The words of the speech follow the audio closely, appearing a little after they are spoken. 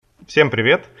Всем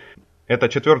привет! Это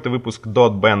 4-й выпуск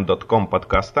 .band.com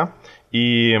подкаста.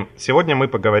 И сегодня мы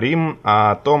поговорим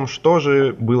о том, что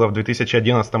же было в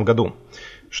 2011 году.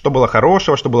 Что было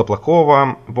хорошего, что было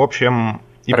плохого. В общем...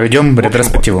 Проведем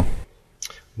ретроспективу.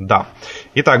 Да.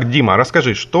 Итак, Дима,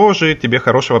 расскажи, что же тебе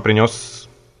хорошего принес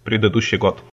предыдущий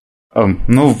год?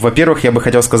 Ну, во-первых, я бы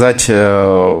хотел сказать,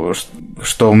 что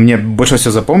мне больше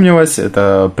всего запомнилось,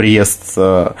 это приезд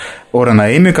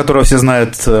Орена Эми, которого все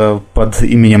знают под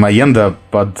именем Аенда,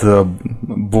 под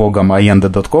блогом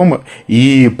aenda.com,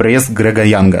 и приезд Грега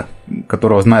Янга,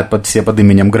 которого знают все под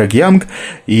именем Грег Янг,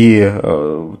 и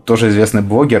тоже известный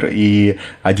блогер, и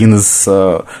один из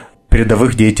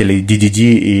передовых деятелей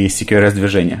DDD и CQRS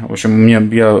движения. В общем,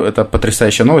 это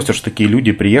потрясающая новость, что такие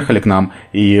люди приехали к нам,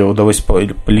 и удалось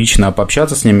лично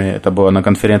пообщаться с ними. Это было на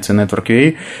конференции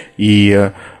Network.ua,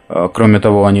 и кроме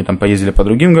того, они там поездили по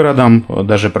другим городам,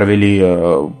 даже провели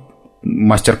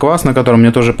мастер-класс, на котором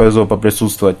мне тоже повезло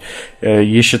поприсутствовать.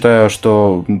 Я считаю,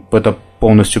 что это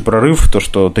полностью прорыв, то,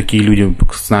 что такие люди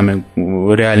с нами,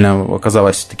 реально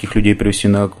оказалось таких людей привести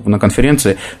на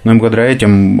конференции, но и благодаря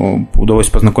этим удалось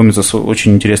познакомиться с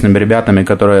очень интересными ребятами,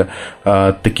 которые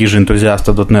такие же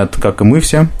энтузиасты .NET, как и мы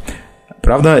все,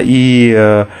 правда, и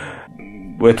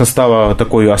это стало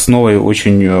такой основой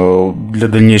очень для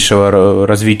дальнейшего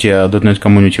развития .NET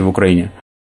комьюнити в Украине.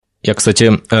 Я,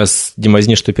 кстати, Дима,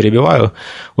 извини, что перебиваю,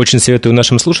 очень советую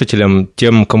нашим слушателям,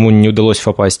 тем, кому не удалось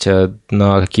попасть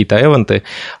на какие-то эвенты,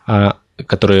 о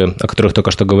которых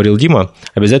только что говорил Дима,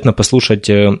 обязательно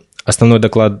послушать основной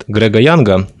доклад Грега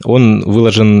Янга. Он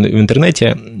выложен в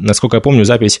интернете, насколько я помню,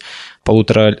 запись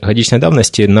 1,5-годичной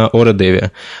давности на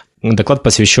OreDev. Доклад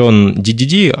посвящен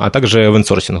DDD, а также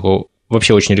эвентсорсингу.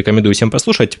 Вообще очень рекомендую всем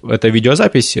послушать. Это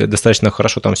видеозапись, достаточно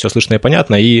хорошо там все слышно и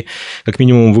понятно, и как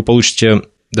минимум вы получите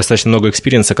достаточно много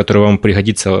экспириенса, который вам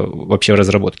пригодится вообще в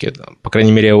разработке. По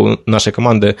крайней мере, у нашей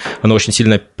команды оно очень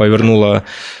сильно повернуло,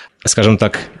 скажем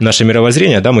так, наше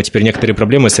мировоззрение. Да, мы теперь некоторые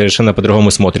проблемы совершенно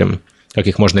по-другому смотрим, как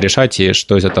их можно решать и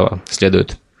что из этого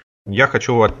следует. Я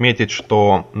хочу отметить,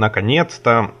 что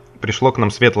наконец-то пришло к нам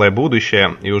светлое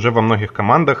будущее, и уже во многих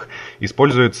командах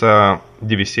используется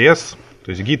DVCS,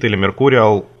 то есть Git или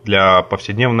Mercurial для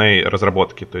повседневной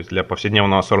разработки, то есть для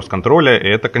повседневного source-контроля, и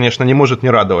это, конечно, не может не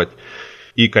радовать.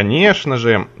 И, конечно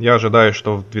же, я ожидаю,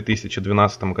 что в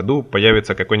 2012 году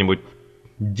появится какой-нибудь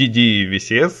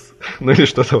DDVCS, ну или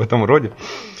что-то в этом роде.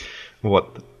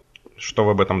 Вот. Что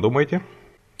вы об этом думаете?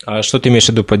 А что ты имеешь в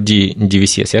виду под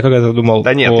DVCS? Я когда-то думал...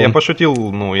 Да нет, я пошутил,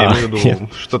 я имею в виду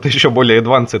что-то еще более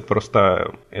advanced,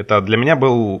 просто это для меня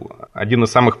был один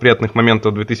из самых приятных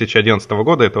моментов 2011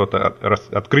 года, это вот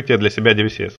открытие для себя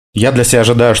DVCS. Я для себя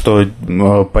ожидаю, что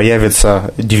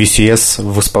появится DVCS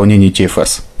в исполнении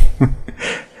TFS.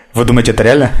 Вы думаете, это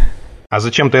реально? А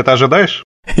зачем ты это ожидаешь?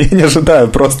 Я не ожидаю,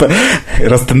 просто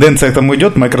раз тенденция к тому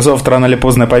идет, Microsoft рано или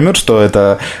поздно поймет, что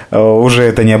это уже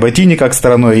это не обойти никак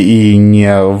стороной и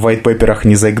не в white-пейперах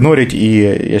не заигнорить, и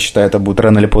я считаю, это будет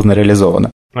рано или поздно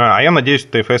реализовано. А я надеюсь,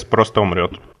 TFS просто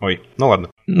умрет. Ой, ну ладно.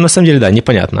 На самом деле, да,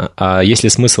 непонятно. А есть ли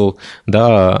смысл,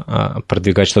 да,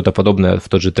 продвигать что-то подобное в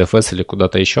тот же TFS или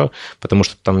куда-то еще, потому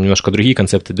что там немножко другие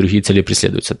концепты, другие цели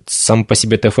преследуются. Сам по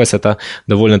себе TFS – это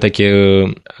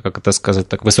довольно-таки, как это сказать,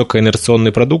 так,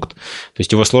 высокоинерционный продукт, то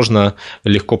есть его сложно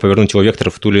легко повернуть его вектор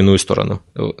в ту или иную сторону.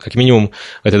 Как минимум,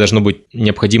 это должно быть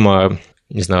необходимо,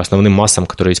 не знаю, основным массам,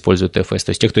 которые используют TFS. То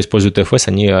есть те, кто использует TFS,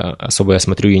 они особо, я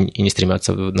смотрю, и не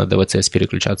стремятся на DVCS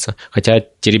переключаться. Хотя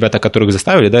те ребята, которых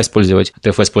заставили, да, использовать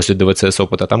TFS после DVCS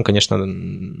опыта, там, конечно,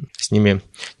 с ними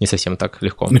не совсем так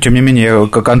легко. Но, тем не менее,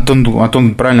 как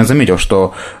Антон правильно заметил,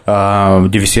 что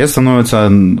DVCS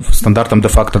становится стандартом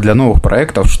де-факто для новых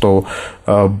проектов, что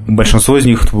большинство из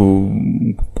них,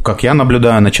 как я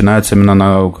наблюдаю, начинаются именно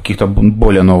на каких-то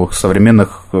более новых,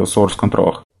 современных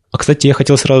source-контролах. А, кстати, я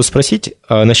хотел сразу спросить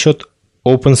насчет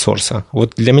open source.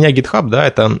 Вот для меня GitHub, да,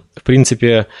 это, в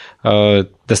принципе,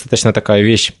 достаточно такая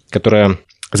вещь, которая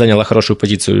заняла хорошую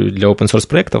позицию для open source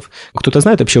проектов. Кто-то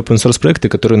знает вообще open source проекты,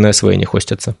 которые на SVN не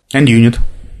хостятся? NUnit.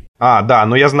 Да,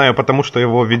 но я знаю, потому что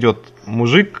его ведет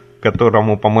мужик,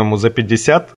 которому, по-моему, за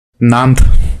 50. Nant.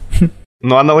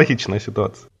 Ну, аналогичная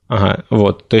ситуация. Ага,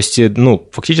 вот, то есть,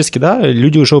 фактически, да,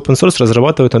 люди уже open source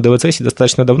разрабатывают на DVCS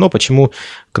достаточно давно, почему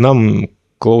к нам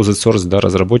closed source, да,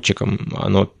 разработчикам,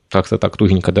 оно как-то так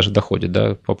тугенько даже доходит,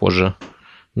 да, попозже.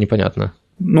 Непонятно.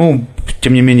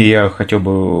 Тем не менее, я хотел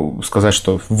бы сказать,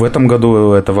 что в этом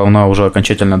году эта волна уже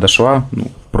окончательно дошла,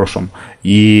 в прошлом,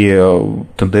 и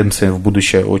тенденции в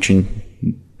будущее очень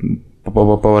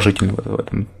положительны в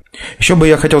этом. Еще бы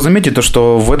я хотел заметить то,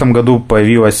 что в этом году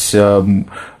появилась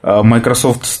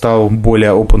Microsoft стал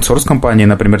более open source компанией,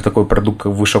 например, такой продукт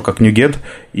вышел как NuGet,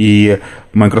 и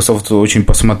Microsoft очень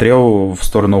посмотрел в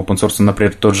сторону open source,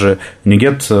 например, тот же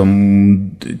NuGet,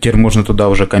 теперь можно туда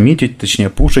уже коммитить, точнее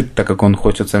пушить, так как он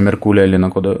хочется на Mercurial или на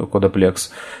Codaplex,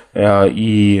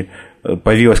 и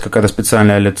появилась какая-то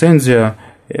специальная лицензия,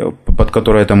 под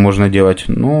которой это можно делать.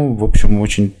 Ну, в общем,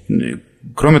 очень...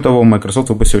 Кроме того, Microsoft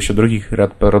выпустил еще других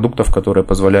ряд продуктов, которые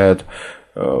позволяют,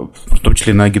 в том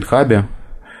числе на GitHub,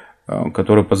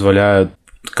 которые позволяют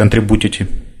контрибутить и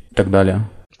так далее.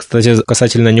 Кстати,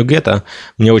 касательно NuGet,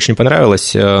 мне очень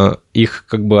понравилась их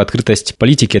как бы открытость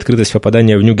политики, открытость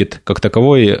попадания в NuGet как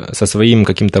таковой со своим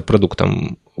каким-то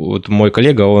продуктом. Вот мой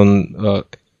коллега, он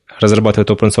разрабатывает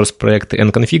open-source проект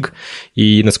nconfig,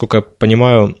 и, насколько я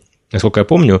понимаю, насколько я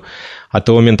помню, от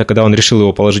того момента, когда он решил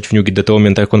его положить в NuGet, до того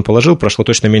момента, как он положил, прошло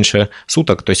точно меньше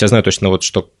суток. То есть я знаю точно, вот,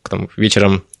 что там,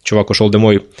 вечером чувак ушел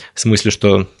домой с мыслью,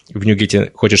 что в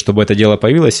NuGet хочет, чтобы это дело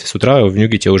появилось, с утра в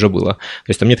NuGet уже было. То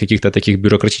есть там нет каких-то таких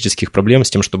бюрократических проблем с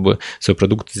тем, чтобы свой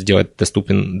продукт сделать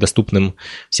доступным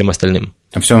всем остальным.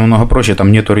 Там все намного проще,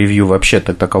 там нету ревью вообще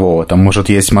такового. Там, может,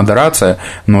 есть модерация,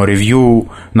 но ревью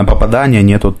на попадание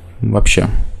нету вообще.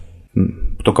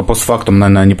 Только постфактум,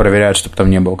 наверное, не проверяют, чтобы там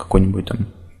не было какой-нибудь там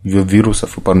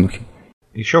вирусов и порнухи.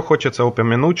 Еще хочется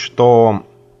упомянуть, что,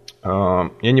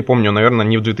 я не помню, наверное,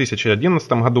 не в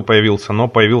 2011 году появился, но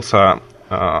появился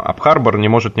AppHarbor, не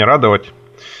может не радовать.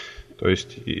 То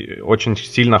есть очень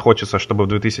сильно хочется, чтобы в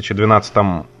 2012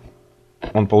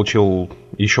 он получил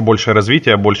еще большее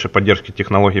развитие, больше поддержки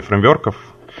технологий, фреймворков.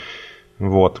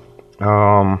 Вот.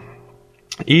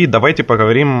 И давайте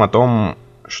поговорим о том,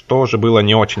 что же было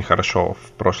не очень хорошо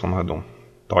в прошлом году.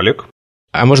 Толик?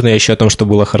 А можно я еще о том, что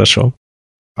было хорошо?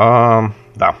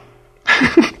 Да.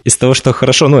 Из того, что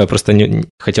хорошо, я просто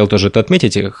хотел тоже это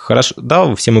отметить. Хорошо,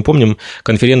 да, все мы помним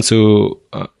конференцию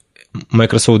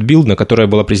Microsoft Build, на которой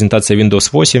была презентация Windows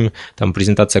 8, там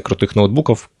презентация крутых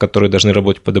ноутбуков, которые должны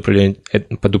работать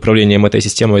под управлением этой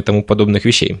системой и тому подобных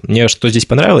вещей. Мне что здесь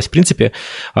понравилось, в принципе,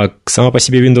 сама по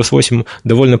себе Windows 8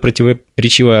 довольно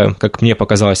противоречивая, как мне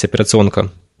показалась, операционка,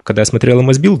 когда я смотрел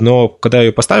MS Build, но когда я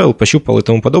ее поставил, пощупал и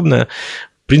тому подобное,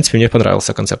 в принципе, мне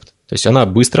понравился концепт. То есть она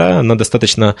быстрая, она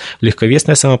достаточно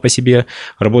легковесная сама по себе,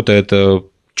 работает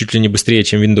чуть ли не быстрее,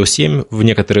 чем Windows 7 в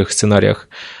некоторых сценариях.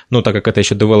 Но так как это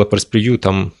еще Developers Preview,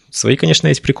 там свои, конечно,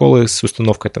 есть приколы с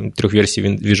установкой там 3 версий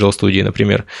Visual Studio,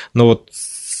 например. Но вот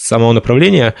самого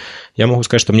направления я могу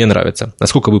сказать, что мне нравится.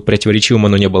 Насколько бы противоречивым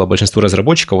оно не было большинству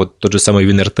разработчиков, вот тот же самый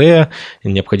WinRT,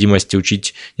 необходимость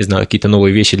учить, не знаю, какие-то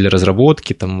новые вещи для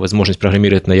разработки, там, возможность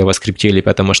программировать на JavaScript или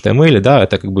 5 HTML, да,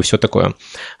 это как бы все такое.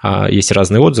 Есть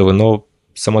разные отзывы, но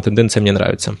сама тенденция мне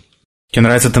нравится. Тебе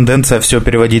нравится тенденция все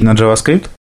переводить на JavaScript?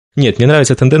 Нет, мне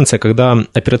нравится тенденция, когда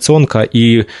операционка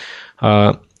и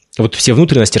вот все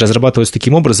внутренности разрабатываются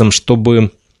таким образом,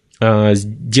 чтобы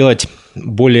сделать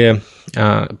более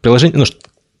приложение...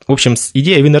 в общем,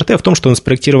 идея WinRT в том, что он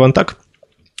спроектирован так,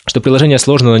 что приложение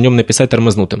сложно на нем написать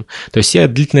тормознутым. То есть все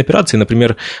длительные операции,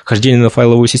 например, хождение на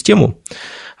файловую систему,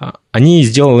 они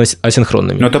сделаны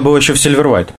асинхронными. Но это было еще в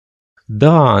Silverlight.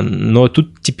 Да, но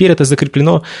тут теперь это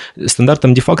закреплено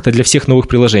стандартом де-факто для всех новых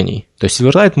приложений. То есть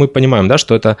Silverlight мы понимаем, да,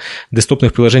 что это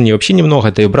десктопных приложений вообще немного,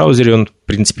 это и в браузере он, в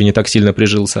принципе, не так сильно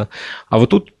прижился. А вот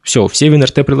тут все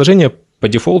WinRT-приложения по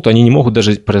дефолту, они не могут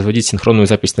даже производить синхронную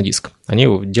запись на диск. Они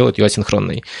делают ее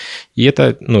асинхронной. И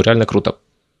это, реально круто.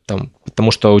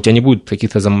 Потому что у тебя не будет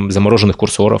каких-то замороженных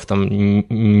курсоров, там,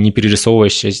 не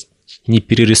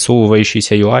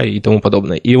перерисовывающийся UI и тому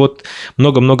подобное. И вот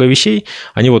много-много вещей,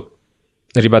 они вот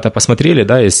ребята посмотрели,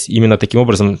 да, и именно таким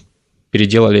образом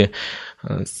переделали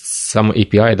сам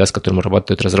API, да, с которым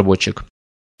работает разработчик.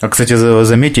 А, кстати,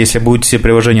 заметьте, если будут все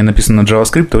приложения написаны на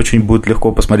JavaScript, то очень будет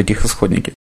легко посмотреть их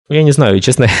исходники. Я не знаю,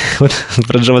 честно, вот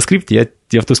про JavaScript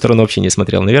я в ту сторону вообще не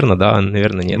смотрел. Наверное, да,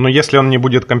 наверное, нет. Но если он не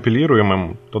будет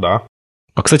компилируемым, то да.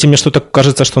 А, кстати, мне что-то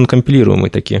кажется, что он компилируемый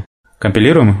таки.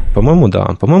 Компилируемый? По-моему,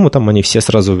 да. По-моему, там они все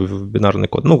сразу в бинарный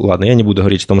код. Ну, ладно, я не буду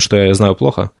говорить о том, что я знаю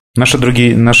плохо.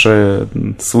 Наши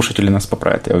слушатели нас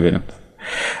поправят, я уверен.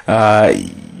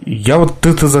 Я вот,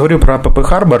 ты заговорил про App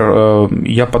Harbor,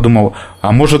 я подумал,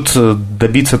 а может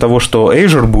добиться того, что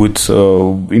Azure будет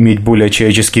иметь более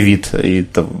человеческий вид,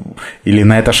 или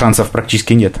на это шансов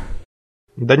практически нет?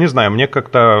 Да не знаю, мне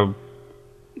как-то,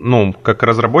 как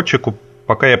разработчику,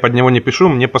 пока я под него не пишу,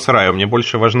 мне посраю. Мне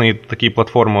больше важны такие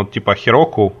платформы типа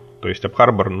Heroku, то есть App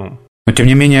Harbor, Но, тем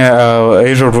не менее,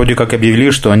 Azure вроде как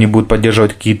объявили, что они будут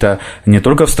поддерживать какие-то не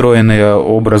только встроенные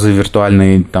образы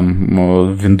виртуальные,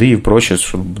 там, винды и прочее,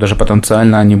 что даже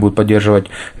потенциально они будут поддерживать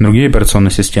другие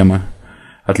операционные системы.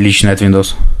 отличный от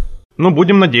Windows. Ну,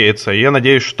 будем надеяться. Я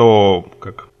надеюсь, что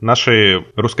наши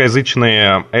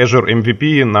русскоязычные Azure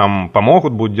MVP нам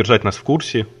помогут, будут держать нас в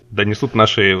курсе, донесут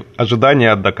наши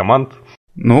ожидания до команд.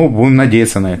 Ну, будем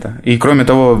надеяться на это. И кроме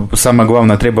того, самое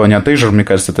главное требование от Azure, мне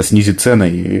кажется, это снизить цены,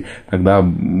 и тогда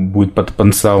будет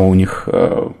потенциал у них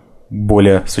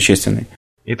более существенный.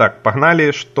 Итак,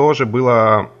 погнали. Что же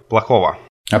было плохого?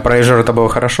 А про Azure это было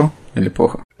хорошо или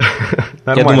плохо?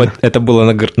 Я думаю, это было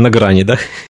на грани, да?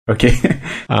 Окей.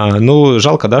 Ну,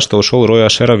 жалко, да, что ушел Рой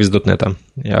Ашеров из .NET.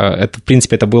 Это, в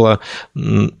принципе, это было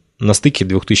на стыке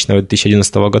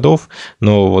 2000-2011 годов,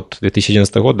 но вот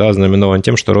 2011 год, да, знаменован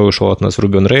тем, что Рой ушел от нас в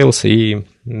Ruby on Rails, и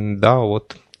да,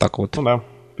 вот так вот. Ну да,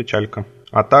 печалька.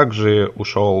 А также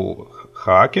ушел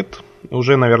Хакет,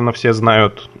 уже, наверное, все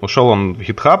знают. Ушел он в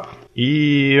GitHub,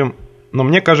 и... Но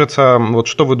мне кажется, вот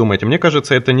что вы думаете? Мне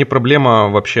кажется, это не проблема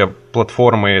вообще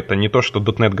платформы, это не то, что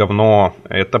 .NET говно,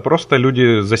 это просто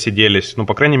люди засиделись. Ну,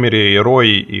 по крайней мере, и Рой,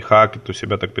 и Хакет у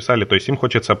себя так писали, то есть им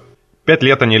хочется 5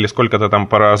 лет они или сколько-то там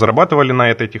поразрабатывали на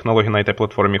этой технологии, на этой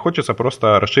платформе, хочется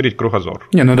просто расширить кругозор.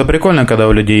 Не, ну это прикольно, когда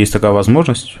у людей есть такая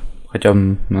возможность, хотя,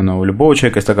 наверное, у любого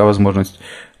человека есть такая возможность.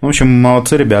 В общем,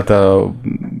 молодцы ребята,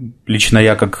 лично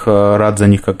я как рад за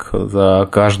них, как за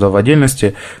каждого в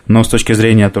отдельности, но с точки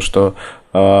зрения то, что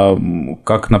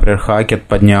как, например, Хакет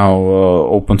поднял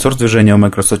open source движение в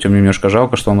Microsoft, мне немножко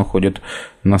жалко, что он уходит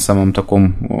на самом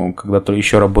таком, когда-то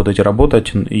еще работать и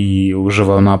работать, и уже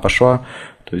волна пошла.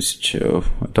 То есть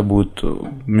это будет,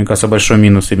 мне кажется, большой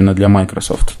минус именно для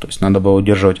Microsoft. То есть надо было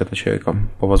удерживать это человека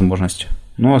по возможности.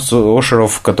 Ну, а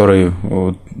Ошеров, который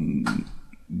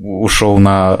ушел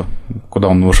на... Куда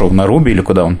он ушел? На Ruby или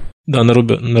куда он? Да, на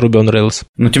Ruby on Rails.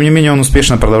 Но, тем не менее, он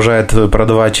успешно продолжает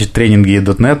продавать тренинги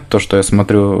 .NET. То, что я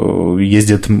смотрю,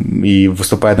 ездит и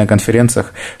выступает на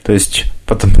конференциях. То есть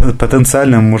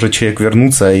потенциально может человек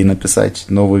вернуться и написать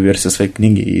новую версию своей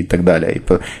книги и так далее. И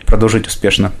продолжить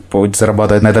успешно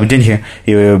зарабатывать на этом деньги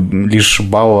и лишь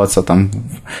баловаться там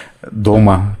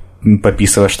дома,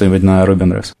 пописывая что-нибудь на Ruby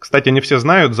on Rails. Кстати, не все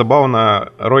знают,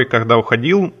 забавно, Рой, когда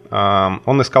уходил,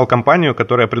 он искал компанию,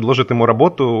 которая предложит ему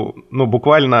работу, ну,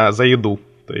 буквально за еду,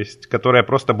 то есть, которая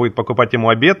просто будет покупать ему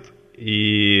обед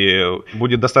и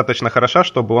будет достаточно хороша,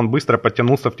 чтобы он быстро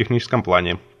подтянулся в техническом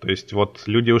плане. То есть, вот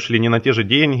люди ушли не на те же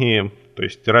деньги, то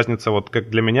есть, разница, вот как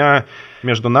для меня,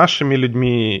 между нашими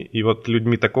людьми и вот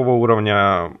людьми такого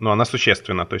уровня, ну, она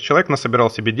существенна. То есть, человек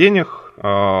насобирал себе денег,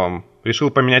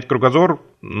 решил поменять кругозор,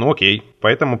 ну окей.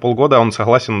 Поэтому полгода он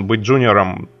согласен быть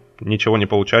джуниором, ничего не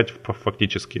получать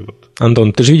фактически. Вот.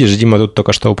 Антон, ты же видишь, Дима тут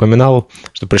только что упоминал,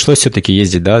 что пришлось все-таки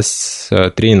ездить, да, с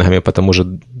тренингами по тому же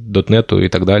 .NET и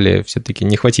так далее, все-таки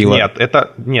не хватило.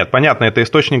 Нет, понятно, это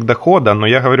источник дохода, но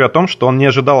я говорю о том, что он не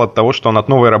ожидал от того, что он от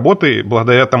новой работы,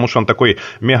 благодаря тому, что он такой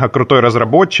мега крутой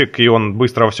разработчик, и он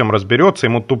быстро во всем разберется,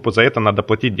 ему тупо за это надо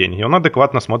платить деньги. Он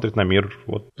адекватно смотрит на мир.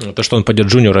 Вот. То, что он пойдет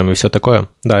джуниором и все такое,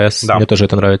 да, мне тоже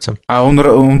это нравится. А он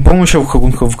по-моему, еще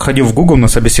входил в Google на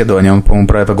собеседование, он, по-моему,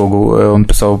 про это Google, он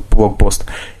писал блогпост,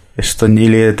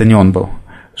 или это не он был,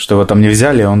 что его там не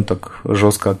взяли, он так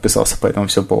жестко отписался по этому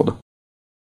всему поводу.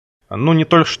 Ну, не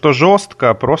только что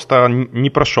жестко, просто не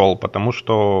прошел, потому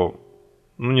что,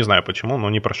 ну, не знаю почему, но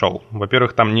не прошел.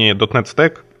 Во-первых, там не .NET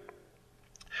Stack,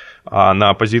 а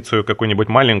на позицию какую-нибудь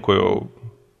маленькую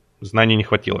знаний не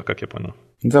хватило, как я понял.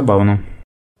 Забавно.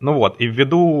 Ну вот, и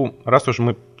ввиду, раз уж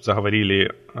мы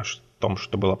заговорили о том,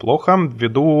 что было плохо,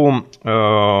 ввиду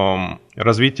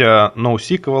развития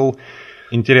NoSQL,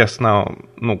 интересно,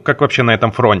 ну, как вообще на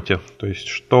этом фронте? То есть,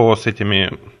 что с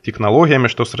этими технологиями,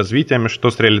 что с развитиями,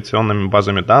 что с реляционными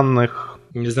базами данных?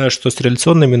 Не знаю, что с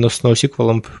реляционными, но с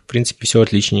NoSQL, в принципе, все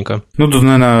отличненько. Ну, тут,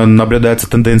 наверное, наблюдается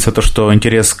тенденция, то, что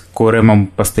интерес к ORM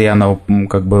постоянно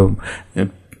как бы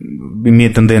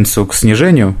имеет тенденцию к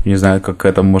снижению. Не знаю, как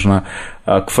это можно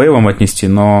к фейлам отнести,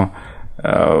 но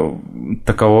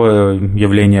таковое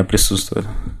явление присутствует.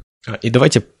 И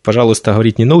давайте, пожалуйста,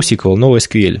 говорить не NoSQL,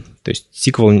 NoSQL. То есть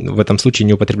SQL в этом случае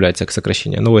не употребляется как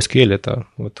сокращение. NoSQL – это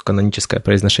вот каноническое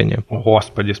произношение.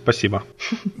 Господи, спасибо.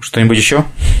 Что-нибудь еще?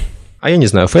 А я не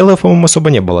знаю, фейлов, по-моему, особо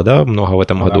не было, да, много в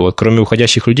этом году. Вот, кроме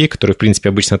уходящих людей, которые, в принципе,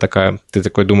 обычно такая, ты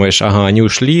такой думаешь, ага, они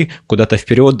ушли куда-то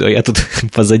вперед, а я тут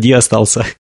позади остался.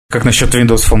 Как насчет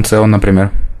Windows Phone Cell, например?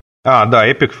 А, да,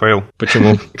 Epic фейл.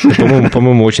 Почему?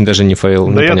 По-моему, очень даже не фейл.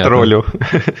 Да я троллю.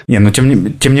 Не, ну тем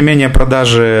не менее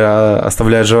продажи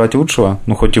оставляют желать лучшего.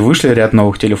 Ну, хоть и вышли ряд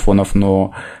новых телефонов,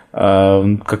 но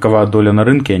какова доля на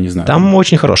рынке, я не знаю. Там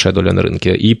очень хорошая доля на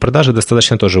рынке, и продажи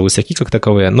достаточно тоже высоки как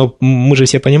таковые, но мы же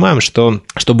все понимаем, что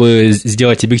чтобы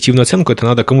сделать объективную оценку, это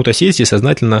надо кому-то сесть и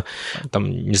сознательно,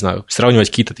 там, не знаю, сравнивать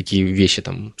какие-то такие вещи,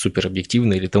 там,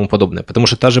 суперобъективные или тому подобное, потому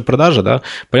что та же продажа, да,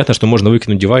 понятно, что можно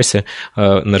выкинуть девайсы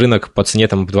на рынок по цене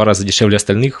там в 2 раза дешевле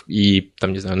остальных и,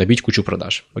 там, не знаю, набить кучу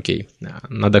продаж, окей,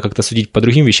 надо как-то судить по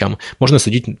другим вещам, можно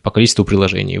судить по количеству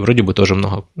приложений, вроде бы тоже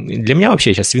много. Для меня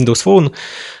вообще сейчас Windows Phone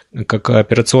как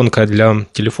операционка для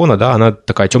телефона, да, она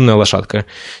такая темная лошадка.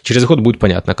 Через год будет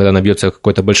понятно, когда набьется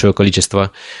какое-то большое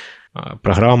количество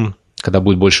программ, когда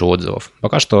будет больше отзывов.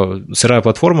 Пока что сырая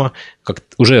платформа, как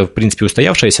уже, в принципе,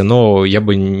 устоявшаяся, но я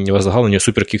бы не возлагал на нее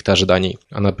супер каких-то ожиданий.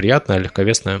 Она приятная,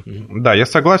 легковесная. Да, я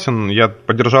согласен. Я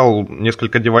подержал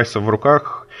несколько девайсов в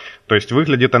руках. То есть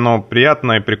выглядит оно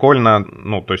приятно и прикольно.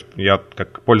 Ну, то есть я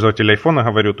как пользователь айфона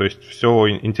говорю, то есть все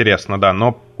интересно, да.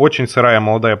 Но очень сырая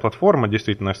молодая платформа,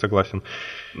 действительно, я согласен.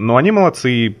 Но они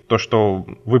молодцы. То, что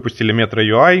выпустили Metro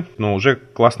UI, ну, уже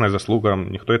классная заслуга.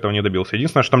 Никто этого не добился.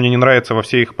 Единственное, что мне не нравится во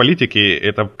всей их политике,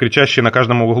 это кричащие на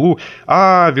каждом углу: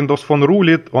 Windows Phone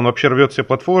рулит, он вообще рвет все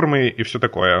платформы и все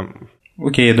такое.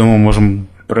 Окей, я думаю, можем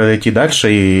пройти дальше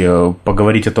и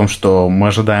поговорить о том, что мы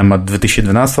ожидаем от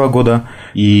 2012 года,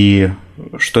 и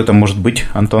что это может быть,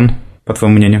 Антон, по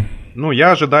твоему мнению? Ну,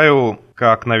 я ожидаю,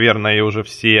 как, наверное, и уже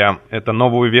все, это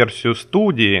новую версию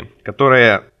студии,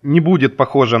 которая не будет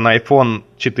похожа на iPhone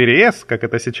 4s, как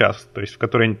это сейчас, то есть в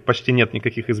которой почти нет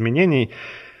никаких изменений,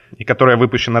 и которая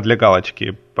выпущена для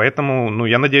галочки. Поэтому, ну,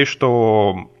 я надеюсь,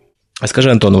 что... А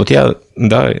скажи, Антон, вот я,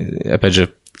 да, опять же,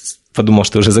 подумал,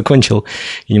 что уже закончил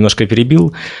и немножко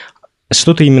перебил.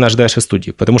 Что ты именно ожидаешь от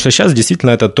студии? Потому что сейчас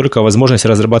действительно это только возможность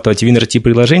разрабатывать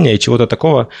WinRT-приложения, и чего-то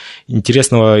такого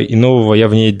интересного и нового я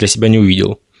в ней для себя не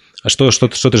увидел. А что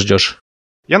ты ждешь?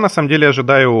 Я на самом деле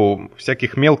ожидаю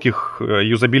всяких мелких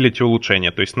юзабилити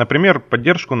улучшений. То есть, например,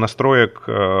 поддержку настроек,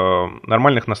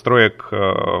 нормальных настроек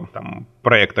там,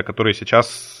 проекта, который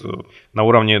сейчас на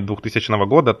уровне 2000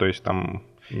 года, то есть там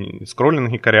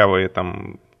скроллинги корявые,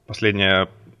 там последняя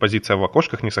позиция в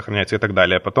окошках не сохраняется и так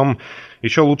далее. Потом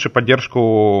еще лучше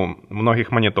поддержку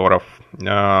многих мониторов,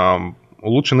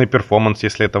 улучшенный перформанс,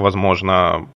 если это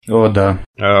возможно. О,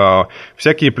 да.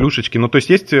 Всякие плюшечки. Ну, то есть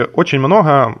есть очень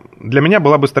много... Для меня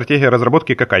была бы стратегия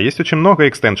разработки какая? Есть очень много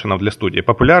экстеншенов для студии,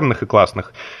 популярных и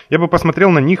классных. Я бы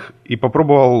посмотрел на них и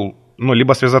попробовал, ну,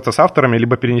 либо связаться с авторами,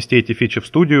 либо перенести эти фичи в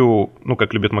студию, ну,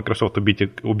 как любит Microsoft,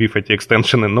 убив эти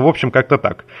экстеншены. Ну, в общем, как-то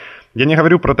так. Я не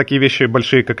говорю про такие вещи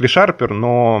большие, как ReSharper,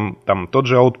 но там тот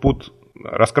же output,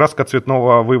 раскраска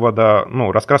цветного вывода,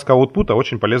 ну, раскраска аутпута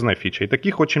очень полезная фича. И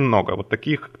таких очень много. Вот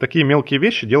такие мелкие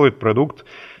вещи делают продукт,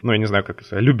 ну, я не знаю, как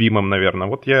это, любимым, наверное.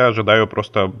 Вот я ожидаю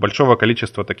просто большого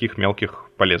количества таких мелких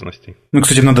полезностей. Ну,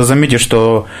 кстати, надо заметить,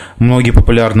 что многие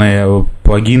популярные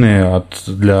плагины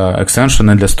для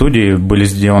экстеншена, для студии были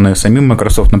сделаны самим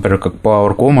Microsoft, например, как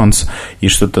Power Commands и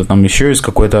что-то там еще из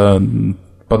какой-то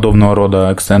подобного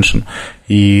рода экстеншн.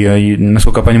 И,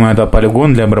 насколько я понимаю, это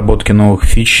полигон для обработки новых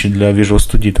фич для Visual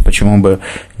Studio. То почему бы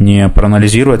не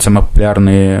проанализировать самые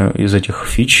популярные из этих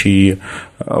фич и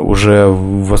уже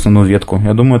в основную ветку?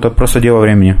 Я думаю, это просто дело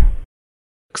времени.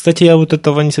 Кстати, я вот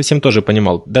этого не совсем тоже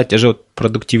понимал. Да, те же вот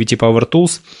Productivity Power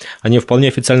Tools, они вполне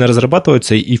официально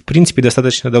разрабатываются и, в принципе,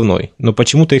 достаточно давно. Но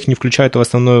почему-то их не включают в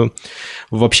основную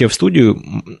вообще в студию.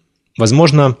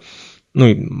 Возможно,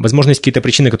 есть какие-то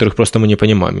причины, которых просто мы не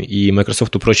понимаем, и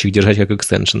Microsoft проще их держать как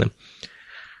экстеншены.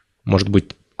 Может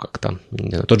быть, как-то, не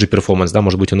знаю, тот же перформанс, да,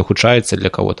 может быть, он ухудшается для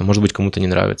кого-то, может быть, кому-то не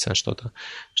нравится что-то,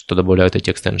 что добавляют эти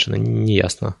экстеншены,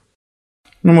 неясно.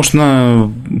 Ну, может,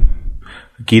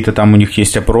 какие-то там у них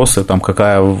есть опросы, там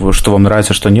что вам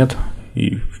нравится, что нет,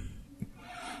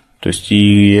 то есть,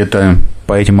 и это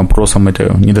по этим опросам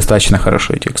это недостаточно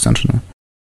хорошо, эти экстеншены.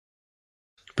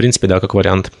 В принципе, да, как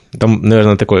вариант. Там,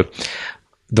 наверное,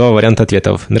 два варианта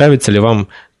ответов. Нравится ли вам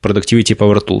Productivity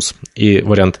Power Tools? И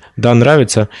вариант «да,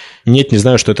 нравится», «нет, не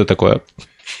знаю, что это такое».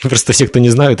 Просто все, кто не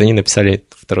знают, они написали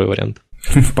второй вариант.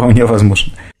 Вполне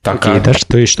возможно. Окей, да,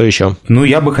 что еще? Ну,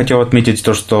 я бы хотел отметить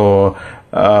то, что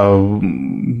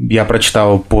я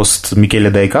прочитал пост Микеле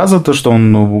Дайказа, то, что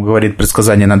он говорит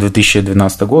предсказания на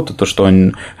 2012 год, то, что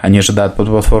они ожидают под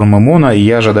платформой Mono, и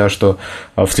я ожидаю, что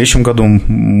в следующем году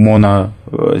Mono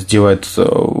сделает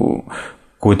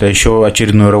какой-то еще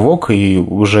очередной рывок, и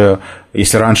уже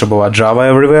если раньше была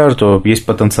Java Everywhere, то есть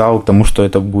потенциал к тому, что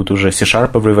это будет уже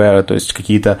C-Sharp Everywhere, то есть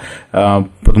какие-то,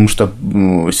 потому что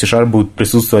C-Sharp будет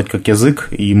присутствовать как язык,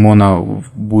 и Mono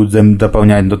будет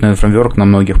дополнять .NET Framework на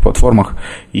многих платформах,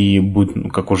 и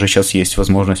будет, как уже сейчас есть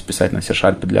возможность писать на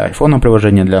C-Sharp для iPhone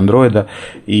приложения, для Android,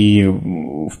 и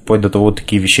вплоть до того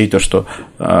такие вещей, то, что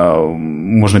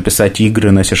можно писать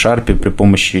игры на C-Sharp при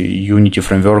помощи Unity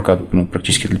Framework,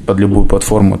 практически под любую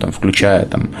платформу, там, включая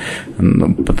там,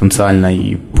 потенциально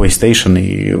и PlayStation,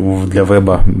 и для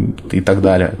веба, и так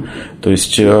далее. То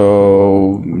есть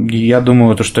я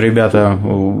думаю, то, что ребята,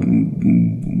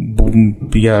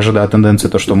 я ожидаю тенденции,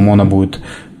 то, что Mono будет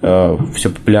все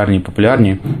популярнее и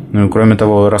популярнее. Ну и кроме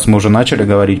того, раз мы уже начали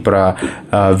говорить про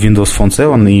Windows Phone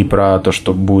 7 и про то,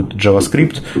 что будет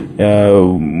JavaScript,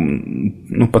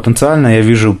 потенциально я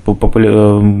вижу,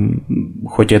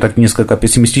 хоть я так несколько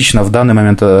пессимистично в данный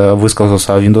момент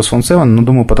высказался о Windows Phone 7, но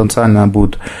думаю, потенциально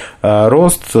будет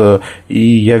рост, и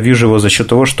я вижу его за счет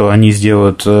того, что они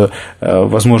сделают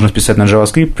возможность писать на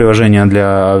JavaScript приложение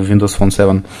для Windows Phone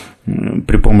 7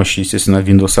 при помощи, естественно,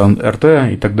 Windows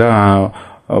RT, и тогда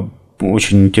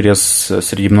очень интерес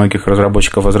среди многих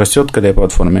разработчиков возрастет к этой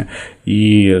платформе.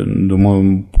 И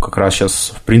думаю, как раз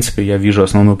сейчас, в принципе, я вижу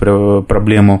основную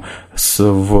проблему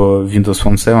в Windows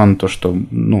Phone 7, то, что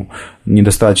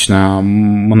недостаточно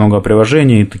много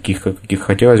приложений, таких, каких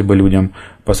хотелось бы людям,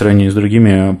 по сравнению с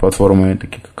другими платформами,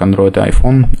 таких как Android,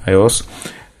 iPhone, iOS.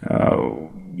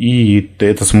 И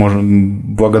это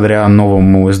благодаря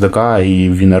новому SDK и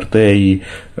WinRT и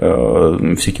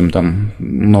всяким там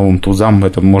новым тулзам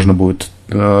это можно будет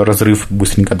разрыв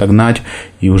быстренько догнать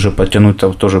и уже подтянуть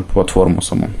тоже платформу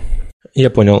саму. Я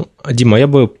понял. Дима, я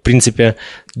бы, в принципе,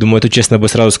 думаю, это честно бы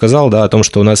сразу сказал, да, о том,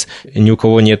 что у нас ни у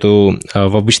кого нету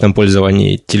в обычном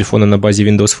пользовании телефона на базе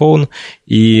Windows Phone,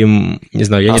 и, не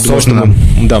знаю, я не думаю, что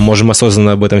мы можем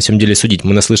осознанно об этом всем деле судить.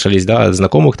 Мы наслышались, да, от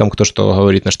знакомых, там, кто что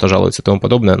говорит, на что жалуется и тому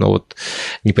подобное, но вот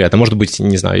неприятно. Может быть,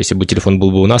 не знаю, если бы телефон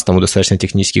был бы у нас, там, у достаточно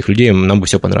технических людей, нам бы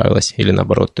все понравилось, или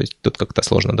наоборот, то есть тут как-то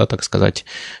сложно, да, так сказать,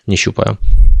 не щупая.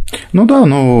 Ну да,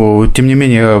 но тем не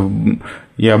менее...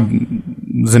 Я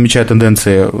замечаю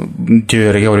тенденции,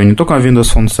 я говорю, не только на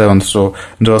Windows Phone 7, что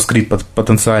JavaScript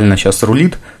потенциально сейчас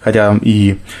рулит, хотя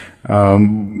и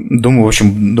думаю,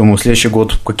 следующий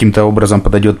год каким-то образом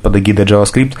подойдет под эгидой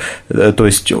JavaScript, то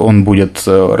есть он будет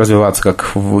развиваться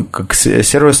как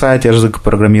сервер-сайт язык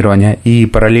программирования, и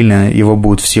параллельно его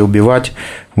будут все убивать,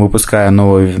 выпуская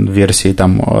новые версии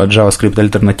там JavaScript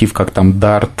альтернатив, как там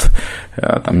Dart,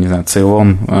 там, не знаю,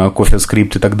 Ceylon,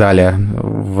 CoffeeScript и так далее.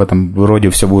 В этом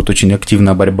роде все будет очень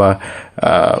активная борьба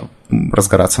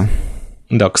разгораться.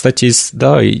 Да, кстати,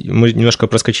 мы немножко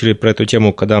проскочили про эту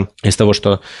тему, когда из того,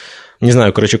 что не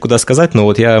знаю, куда сказать, но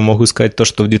вот я могу сказать то,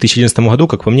 что в 2011 году,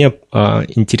 как по мне,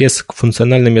 интерес к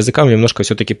функциональным языкам немножко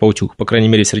все-таки поутих, по крайней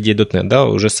мере, среди .NET, да,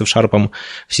 уже с C#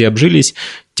 все обжились,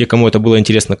 те, кому это было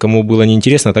интересно, кому было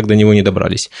неинтересно, так до него не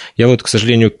добрались. Я вот, к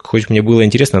сожалению, хоть мне было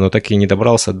интересно, но так и не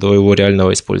добрался до его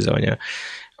реального использования.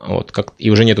 Вот,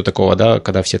 и уже нету такого, да,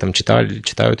 когда все там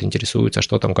читают, интересуются,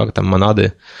 что там, как там,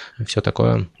 монады, все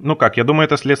такое. Я думаю,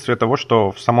 это следствие того,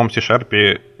 что в самом C#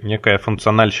 некая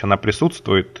функциональщина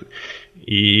присутствует,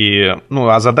 и,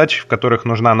 а задач, в которых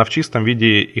нужна она в чистом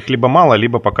виде, их либо мало,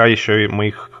 либо пока еще мы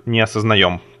их не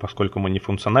осознаем, поскольку мы не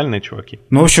функциональные чуваки.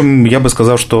 В общем, я бы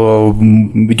сказал, что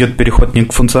идет переход не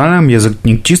к функциональным языкам,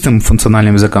 не к чистым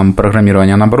функциональным языкам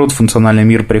программирования, а наоборот, функциональный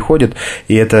мир приходит,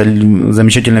 и это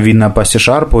замечательно видно по C#,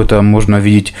 это можно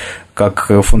видеть,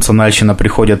 как функциональщина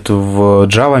приходит в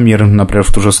Java мир, например,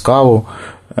 в ту же Scala,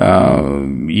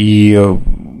 и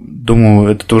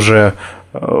думаю, это тоже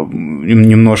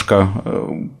немножко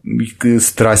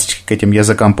страсть к этим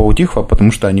языкам поутихла,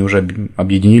 потому что они уже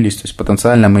объединились. То есть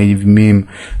потенциально мы имеем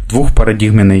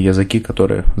двухпарадигменные языки,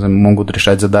 которые могут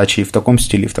решать задачи и в таком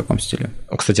стиле, и в таком стиле.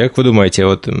 Кстати, как вы думаете,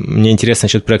 вот мне интересно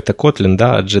насчет проекта Kotlin,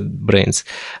 да, JetBrains,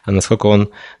 насколько он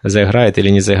заиграет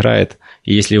или не заиграет,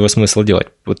 и есть ли его смысл делать?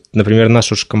 Вот, например,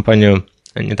 нашу же компанию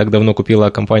не так давно купила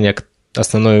компания,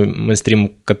 основной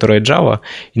мейнстрим, которая Java,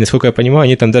 и, насколько я понимаю,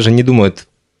 они там даже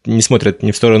не смотрят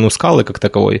ни в сторону Scala как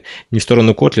таковой, ни в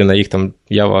сторону Kotlin, их там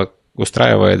Java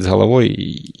устраивает с головой,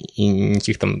 и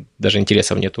никаких там даже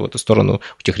интересов нету в эту сторону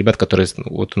у тех ребят, которые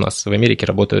вот у нас в Америке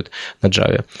работают на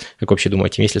Java. Как вообще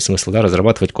думаете, есть ли смысл, да,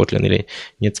 разрабатывать Kotlin или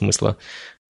нет смысла?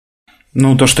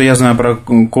 То, что я знаю про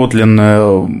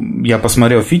Kotlin, я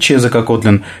посмотрел фичи языка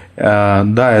Kotlin,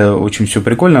 да, очень все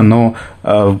прикольно, но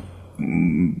у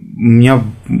меня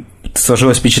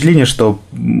сложилось впечатление, что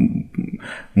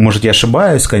может, я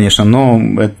ошибаюсь, конечно, но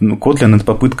Kotlin – это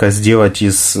попытка сделать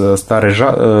из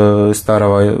старого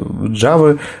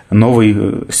Java новый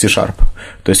C-Sharp.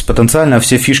 То есть, потенциально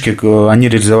все фишки, они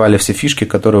реализовали все фишки,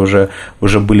 которые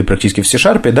уже были практически в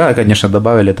C-Sharp, да, конечно,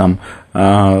 добавили там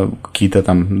какие-то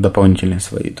там дополнительные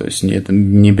свои, то есть, это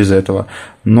не без этого.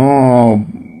 Но,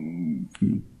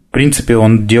 в принципе,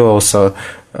 он делался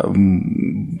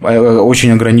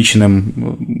очень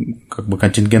ограниченным как бы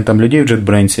контингентом людей в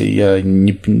JetBrains. Я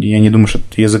не думаю, что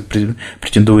этот язык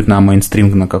претендует на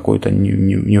мейнстрим на какой-то,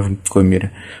 ни в какой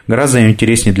мере. Гораздо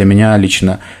интереснее для меня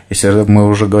лично, если мы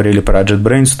уже говорили про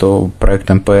JetBrains, то проект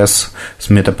MPS с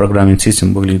Meta Programming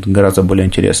System выглядит гораздо более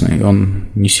интересно, и он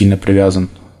не сильно привязан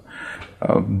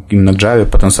именно к Java.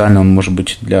 Потенциально он может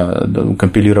быть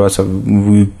компилироваться,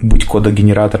 быть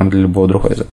кодогенератором для любого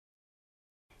другого языка.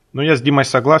 Ну, я с Димой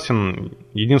согласен.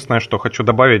 Единственное, что хочу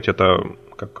добавить, это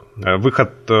как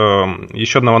выход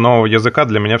еще одного нового языка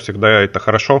для меня всегда это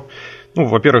хорошо. Ну,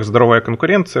 во-первых, здоровая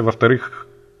конкуренция, во-вторых,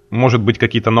 может быть,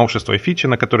 какие-то новшества и фичи,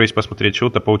 на которые есть посмотреть,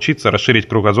 чего-то поучиться, расширить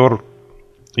кругозор,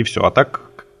 и все. А так,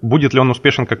 будет ли он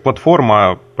успешен как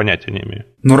платформа, понятия не имею.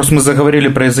 Ну, раз мы заговорили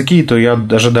про языки, то я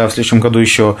ожидаю в следующем году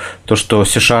еще то, что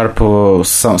C-Sharp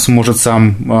сможет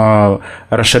сам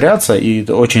расширяться, и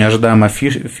очень ожидаемая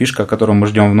фишка, которую мы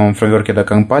ждем в новом фреймворке, это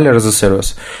Compiler as a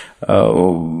Service.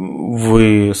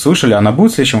 Вы слышали, она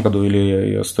будет в следующем году или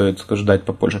ее стоит ждать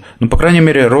попозже? Ну, по крайней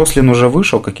мере, Roslyn уже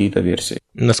вышел, какие-то версии.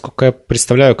 Насколько я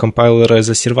представляю, Compiler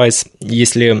as a Service,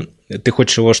 если ты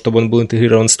хочешь его, чтобы он был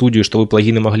интегрирован в студию, чтобы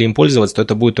плагины могли им пользоваться, то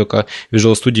это будет только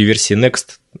Visual Studio версии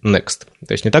Next.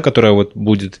 То есть не та, которая вот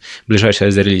будет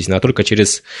ближайшая зарелизена, а только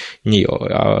через нее.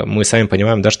 А мы сами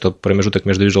понимаем, да, что промежуток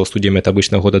между Visual Studio это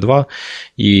обычно года 2,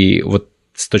 и вот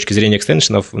с точки зрения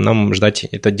экстеншенов нам ждать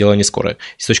это дело не скоро.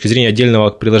 С точки зрения отдельного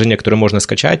приложения, которое можно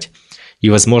скачать, и,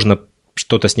 возможно,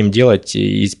 что-то с ним делать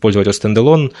и использовать его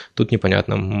стендалон, тут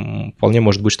непонятно. Вполне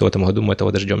может быть, что в этом году мы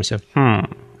этого дождемся. А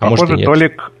может и нет.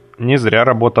 Толик не зря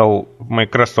работал в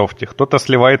Microsoft. Кто-то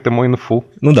сливает ему инфу.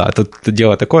 Ну да, тут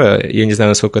дело такое. Я не знаю,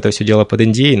 насколько это все дело под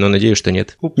NDA, но надеюсь, что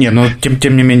нет. Не, но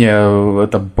тем не менее,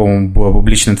 это, по-моему, была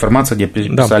публичная информация, где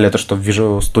писали это, что в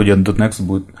Visual Studio .next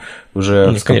будет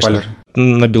уже компайлер.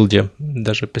 На билде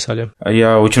даже писали.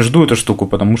 Я очень жду эту штуку,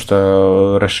 потому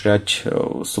что расширять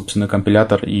собственный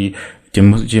компилятор, и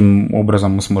тем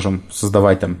образом мы сможем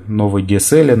создавать там новые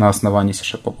DSL на основании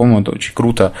C-Sharp. По-моему, это очень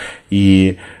круто,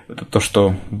 и это то,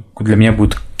 что для меня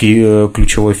будет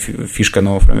ключевой фишкой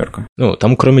нового фреймворка. Ну,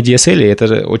 там кроме DSL,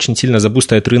 это очень сильно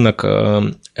забустает рынок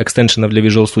экстеншенов для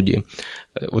Visual Studio.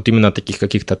 Вот именно таких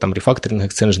каких-то там рефакторинг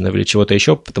экстеншенов или чего-то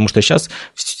еще, потому что сейчас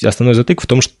основной затык в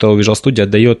том, что Visual Studio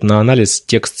отдает на анализ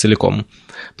текст целиком.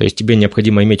 То есть тебе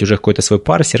необходимо иметь уже какой-то свой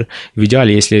парсер. В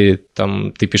идеале, если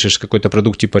там ты пишешь какой-то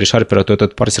продукт типа ReSharper, то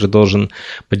этот парсер должен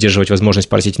поддерживать возможность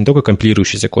парсить не только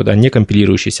компилирующийся код, а не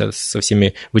компилирующийся со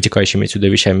всеми вытекающими отсюда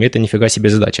вещами. Это нифига себе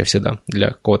задача всегда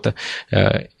для какого-то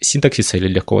синтаксиса или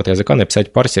для какого-то языка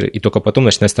написать парсер и только потом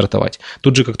начинать стартовать.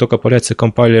 Тут же, как только появляется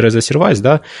компайлер as a service,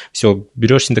 да, все,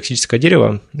 берешь синтаксическое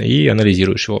дерево и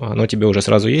анализируешь его. Оно тебе уже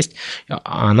сразу есть,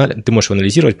 ты можешь его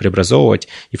анализировать, преобразовывать,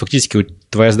 и фактически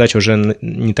твоя задача уже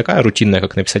не такая рутинная,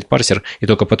 как написать парсер и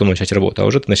только потом начать работу, а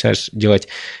уже ты начинаешь делать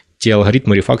те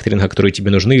алгоритмы рефакторинга, которые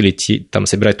тебе нужны, или там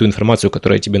собирать ту информацию,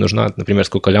 которая тебе нужна, например,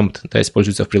 сколько лямбд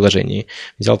используется в приложении.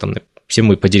 Взял там, все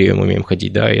мы по деревьям умеем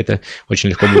ходить, да, и это очень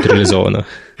легко будет реализовано.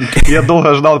 Я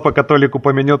долго ждал, пока Толик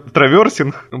упомянет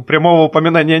траверсинг. Прямого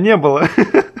упоминания не было,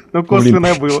 но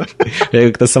косвенное было. Я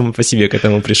как-то сам по себе к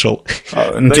этому пришел.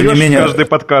 Тем не менее, каждый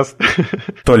подкаст.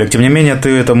 Толик, тем не менее, ты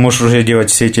это можешь уже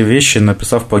делать все эти вещи,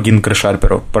 написав плагин к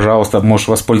ReSharper. Пожалуйста, можешь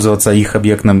воспользоваться их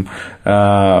объектной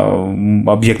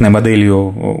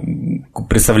моделью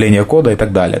представления кода и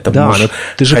так далее. Ты можешь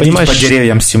ты же ходить понимаешь, по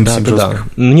деревьям с да.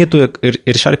 Нету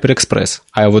ReSharper Express,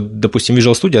 а вот, допустим,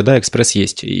 Visual Studio, да, Express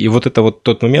есть. И вот это вот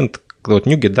тот момент, когда вот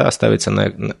NuGet, да, ставится на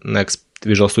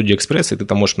Visual Studio Express, и ты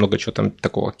там можешь много чего там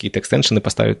такого, какие-то экстеншены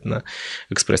поставить на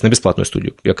Express, на бесплатную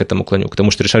студию. Я к этому клоню,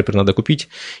 потому что ReSharper надо купить,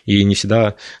 и не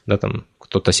всегда, да, там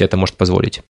кто-то себе это может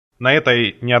позволить. На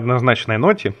этой неоднозначной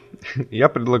ноте я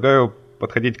предлагаю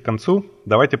подходить к концу.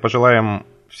 Давайте пожелаем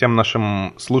всем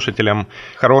нашим слушателям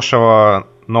хорошего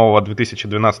нового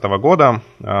 2012 года,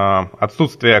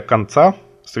 отсутствия конца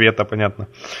света, понятно,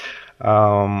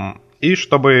 и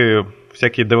чтобы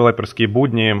всякие девелоперские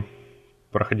будни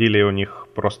проходили у них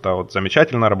просто вот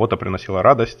замечательно, работа приносила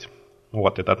радость.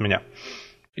 Вот, это от меня.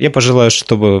 Я пожелаю,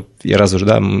 чтобы, и раз уже,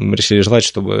 да, мы решили желать,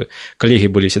 чтобы коллеги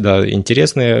были всегда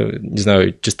интересные, не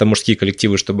знаю, чисто мужские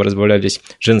коллективы, чтобы разбавлялись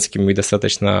женскими и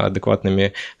достаточно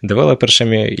адекватными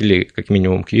девелопершами или как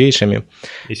минимум QA-шами.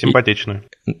 И симпатичные.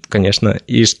 Конечно.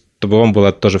 И чтобы вам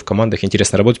было тоже в командах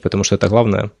интересно работать, потому что это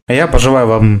главное. А я пожелаю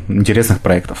вам интересных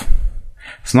проектов.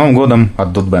 С Новым годом от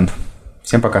 .band.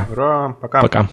 Всем пока. Ура, пока. Пока.